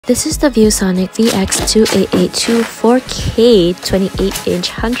This is the ViewSonic VX2882-4K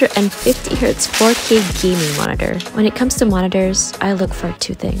 28-inch 150Hz 4K gaming monitor. When it comes to monitors, I look for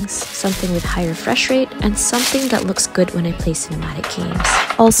two things: something with high refresh rate and something that looks good when I play cinematic games.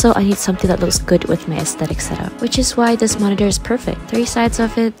 Also, I need something that looks good with my aesthetic setup, which is why this monitor is perfect. 3 sides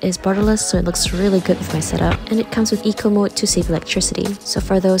of it is borderless, so it looks really good with my setup, and it comes with eco mode to save electricity. So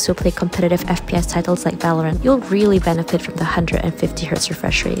for those who play competitive FPS titles like Valorant, you'll really benefit from the 150Hz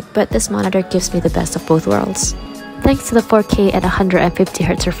refresh rate. But this monitor gives me the best of both worlds. Thanks to the 4K at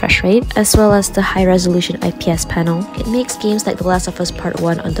 150Hz refresh rate, as well as the high-resolution IPS panel, it makes games like The Last of Us Part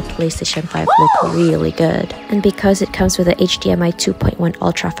 1 on the PlayStation 5 look really good. And because it comes with a HDMI 2.1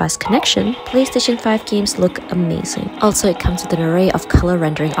 ultra-fast connection, PlayStation 5 games look amazing. Also, it comes with an array of color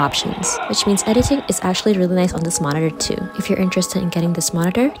rendering options, which means editing is actually really nice on this monitor too. If you're interested in getting this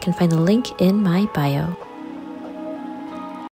monitor, you can find the link in my bio.